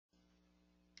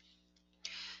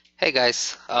Hey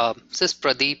guys, this is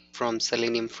Pradeep from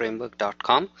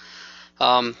seleniumframework.com.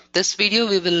 This video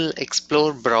we will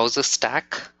explore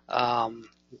BrowserStack,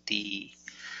 the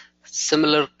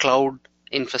similar cloud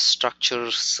infrastructure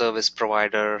service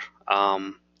provider,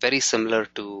 very similar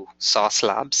to Sauce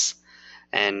Labs,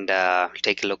 and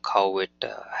take a look how it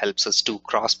helps us do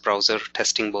cross-browser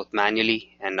testing both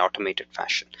manually and automated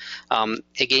fashion.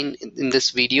 Again, in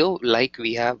this video, like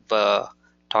we have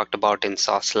talked about in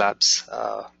Sauce Labs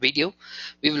video,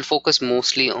 we will focus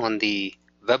mostly on the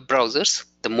web browsers.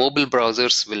 The mobile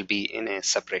browsers will be in a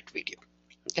separate video.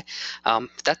 Okay,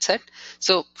 that said,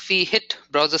 so if we hit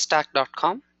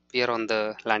browserstack.com, we are on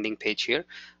the landing page here.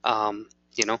 The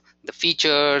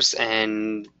features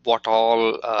and what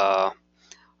all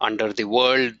under the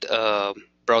world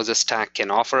BrowserStack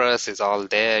can offer us is all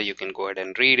there. You can go ahead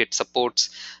and read. It supports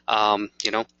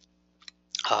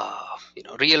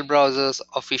real browsers,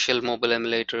 official mobile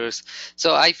emulators.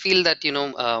 So I feel that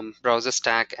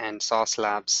BrowserStack and Sauce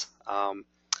Labs on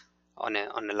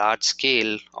a large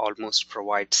scale almost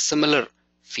provide similar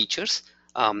features.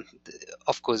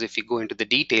 Of course, if you go into the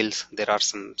details, there are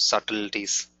some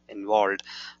subtleties involved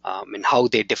in how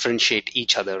they differentiate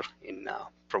each other in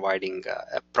providing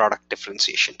a product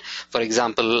differentiation. For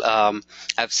example,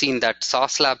 I've seen that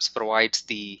Sauce Labs provides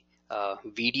the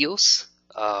videos,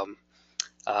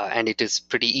 and it is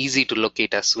pretty easy to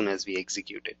locate as soon as we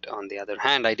execute it. On the other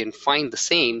hand, I didn't find the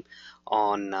same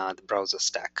on the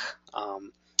BrowserStack.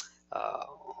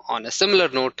 On a similar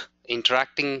note,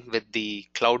 interacting with the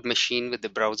cloud machine with the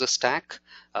BrowserStack,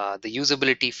 the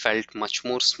usability felt much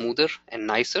more smoother and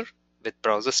nicer with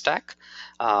BrowserStack.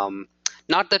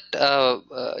 Not that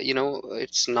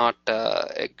it's not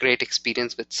a great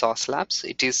experience with Sauce Labs.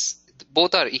 It is,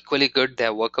 both are equally good.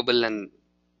 They're workable and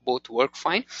both work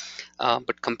fine.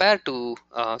 But compared to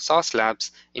Sauce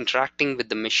Labs, interacting with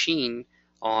the machine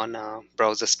on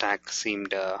BrowserStack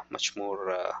seemed much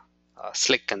more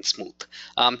slick and smooth.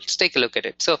 Let's take a look at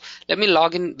it. So let me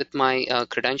log in with my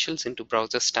credentials into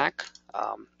BrowserStack.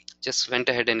 Just went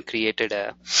ahead and created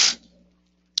a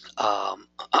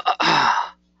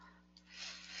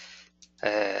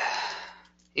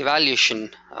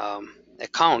evaluation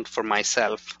account for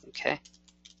myself. Okay.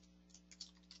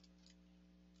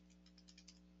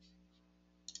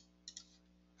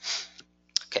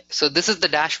 Okay, so this is the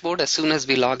dashboard as soon as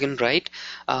we log in, right?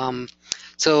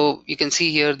 So you can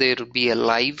see here there will be a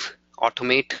live,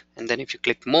 automate, and then if you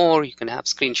click more, you can have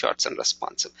screenshots and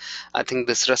responsive. I think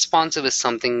this responsive is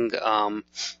something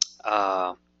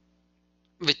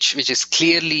which is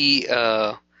clearly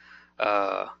a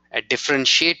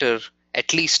differentiator,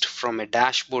 at least from a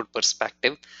dashboard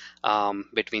perspective,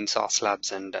 between Sauce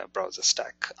Labs and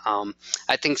BrowserStack.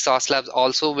 I think Sauce Labs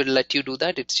also will let you do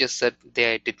that. It's just that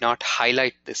they did not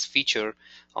highlight this feature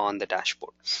on the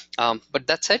dashboard. But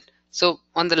that's it. So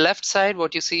on the left side,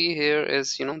 what you see here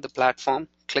is the platform.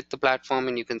 Click the platform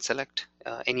and you can select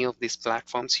any of these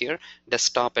platforms here,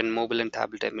 desktop and mobile and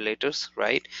tablet emulators,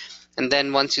 right? And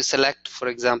then once you select, for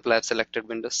example, I've selected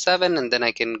Windows 7, and then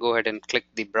I can go ahead and click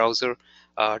the browser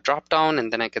drop down,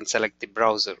 and then I can select the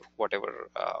browser, whatever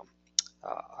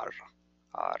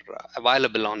are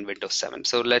available on Windows 7.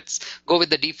 So let's go with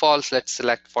the defaults. Let's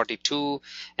select 42,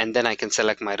 and then I can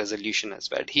select my resolution as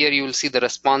well. Here you will see the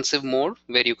responsive mode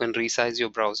where you can resize your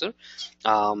browser.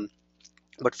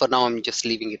 But for now, I'm just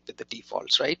leaving it with the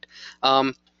defaults, right?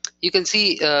 You can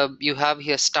see you have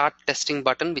here start testing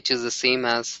button, which is the same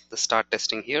as the start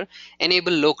testing here.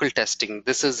 Enable local testing.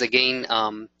 This is again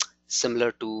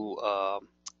similar to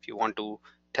if you want to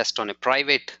test on a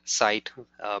private site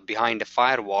behind a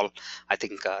firewall. I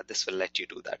think this will let you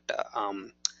do that.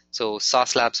 So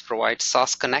Sauce Labs provides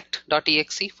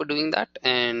sauceconnect.exe for doing that,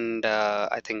 and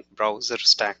I think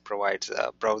BrowserStack provides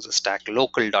BrowserStack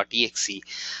local.exe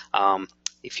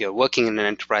if you're working in an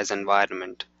enterprise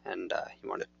environment and you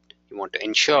want to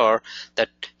ensure that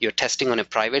you're testing on a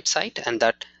private site and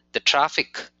that the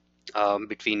traffic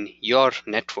between your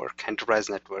network, enterprise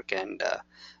network, and the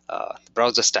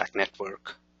BrowserStack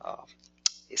network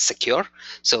is secure.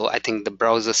 So I think the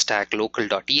BrowserStack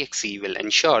local.exe will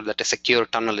ensure that a secure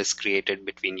tunnel is created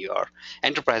between your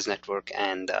enterprise network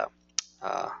and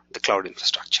the cloud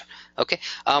infrastructure. Okay.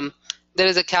 There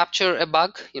is a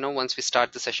bug. Once we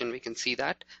start the session, we can see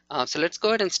that. So let's go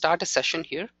ahead and start a session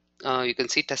here. You can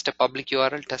see test a public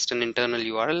URL, test an internal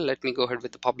URL. Let me go ahead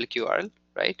with the public URL,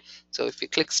 right? So if you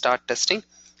click start testing,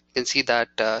 you can see that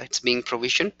it's being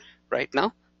provisioned right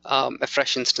now. A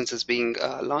fresh instance is being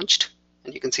launched,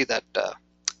 and you can see that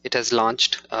it has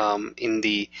launched in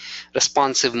the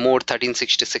responsive mode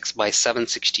 1366 by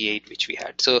 768, which we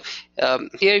had. So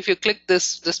here, if you click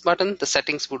this button, the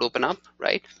settings would open up,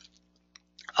 right?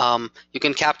 You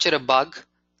can capture a bug.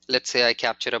 Let's say I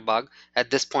capture a bug. At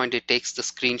this point, it takes the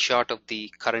screenshot of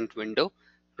the current window,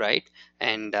 right?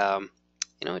 And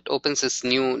it opens this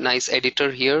new nice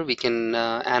editor here. We can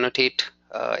annotate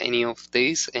any of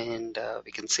these, and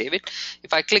we can save it.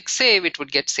 If I click save, it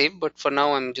would get saved, but for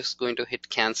now I'm just going to hit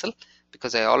cancel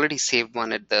because I already saved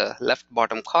one. At the left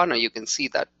bottom corner, you can see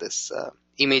that this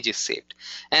image is saved,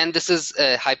 and this is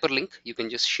a hyperlink. You can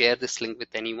just share this link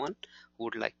with anyone who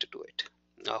would like to do it,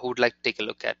 who would like to take a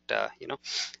look at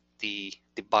the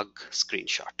bug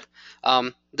screenshot.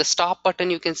 The stop button,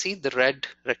 you can see the red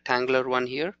rectangular one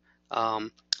here.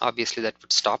 Obviously that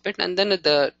would stop it, and then at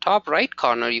the top right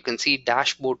corner you can see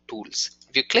dashboard tools.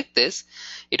 If you click this,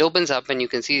 it opens up and you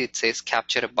can see it says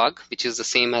capture a bug, which is the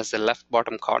same as the left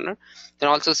bottom corner. You can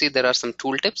also see there are some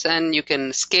tooltips, and you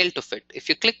can scale to fit. If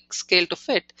you click scale to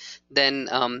fit, then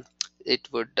it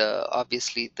would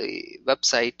obviously the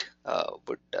website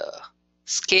would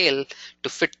scale to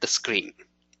fit the screen.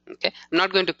 Okay, I'm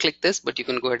not going to click this, but you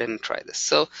can go ahead and try this.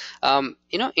 So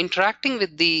interacting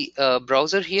with the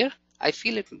browser here, I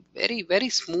feel it very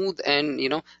smooth, and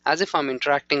as if I'm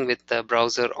interacting with the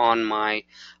browser on my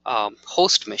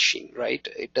host machine, right?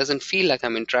 It doesn't feel like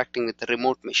I'm interacting with the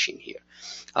remote machine here.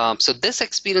 So this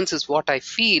experience is what I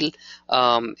feel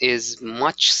is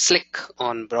much slick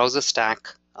on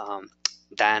BrowserStack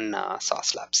than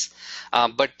Sauce Labs.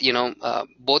 But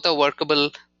both are workable,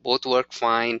 both work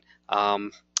fine.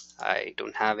 I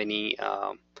don't have any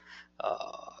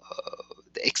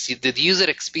the user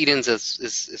experience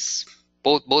is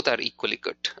both are equally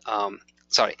good.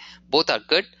 Sorry, both are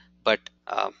good, but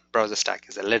BrowserStack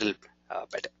is a little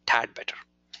tad better.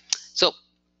 So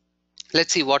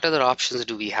let's see what other options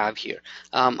do we have here.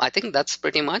 I think that's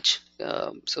pretty much.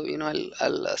 So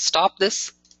I'll stop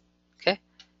this. Okay,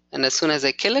 and as soon as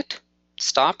I kill it,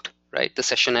 stopped. Right, the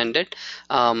session ended.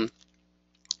 Now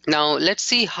let's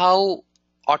see how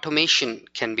automation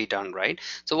can be done, right?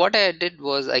 So what I did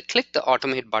was I clicked the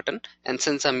automate button, and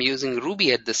since I'm using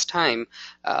Ruby at this time,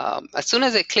 as soon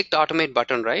as I clicked automate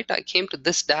button, right, I came to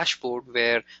this dashboard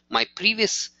where my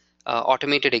previous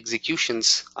automated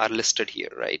executions are listed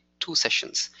here, right? 2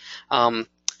 sessions.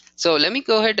 So let me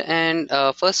go ahead and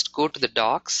first go to the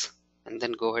docs and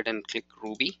then go ahead and click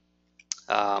Ruby.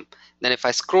 Then if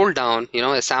I scroll down,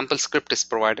 a sample script is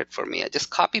provided for me. I just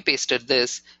copy pasted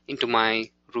this into my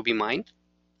Ruby mine.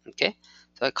 Okay,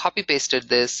 so I copy pasted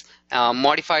this,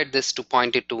 modified this to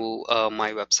point it to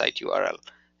my website URL,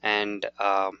 and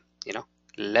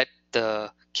let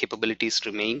the capabilities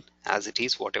remain as it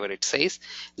is, whatever it says.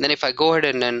 And then if I go ahead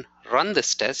and then run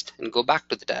this test and go back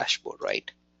to the dashboard, right?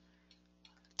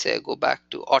 Say I go back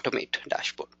to automate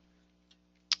dashboard.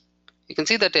 You can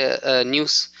see that a new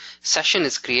session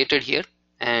is created here,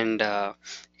 and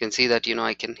you can see that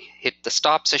I can hit the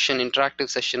stop session, interactive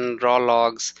session, raw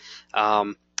logs,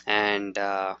 and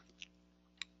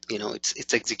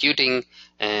it's executing,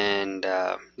 and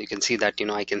you can see that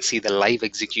I can see the live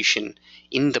execution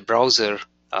in the browser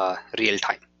real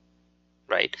time.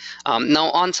 Right, now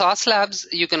on Sauce Labs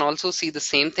you can also see the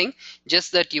same thing,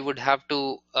 just that you would have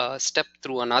to step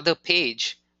through another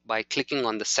page by clicking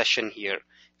on the session here.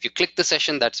 If you click the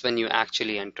session, that's when you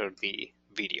actually enter the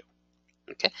video.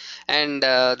 Okay, and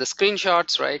the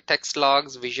screenshots, right, text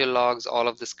logs, visual logs, all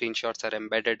of the screenshots are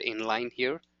embedded in line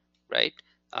here, right?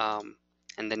 And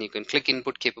then you can click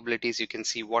input capabilities. You can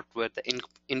see what were the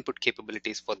input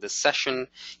capabilities for this session.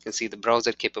 You can see the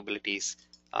browser capabilities,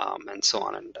 and so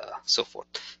on and so forth.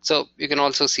 So you can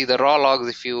also see the raw logs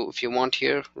if you want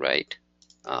here, right?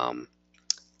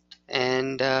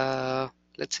 And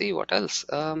let's see what else.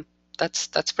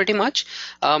 That's pretty much.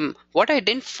 What I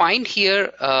didn't find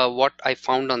here, what I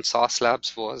found on Sauce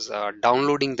Labs was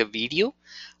downloading the video.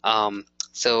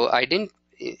 So I didn't.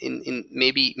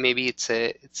 Maybe it's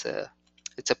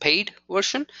a paid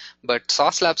version, but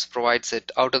Sauce Labs provides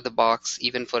it out of the box,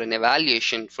 even for an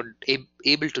evaluation, for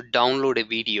able to download a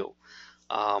video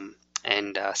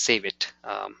and save it,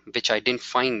 which I didn't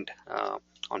find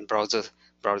on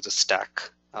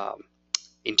BrowserStack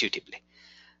intuitively.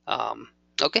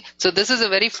 Okay, so this is a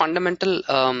very fundamental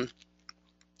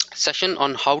session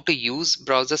on how to use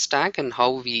BrowserStack and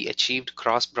how we achieved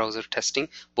cross-browser testing,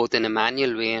 both in a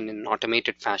manual way and in an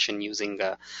automated fashion using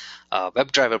a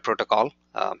WebDriver protocol.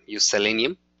 Use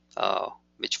Selenium,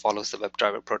 which follows the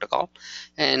WebDriver protocol,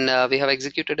 and we have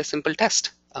executed a simple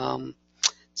test.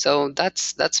 So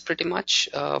that's pretty much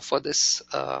for this.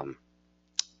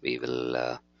 We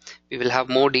will have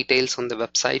more details on the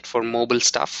website for mobile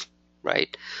stuff.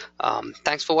 Right.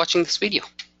 Thanks for watching this video.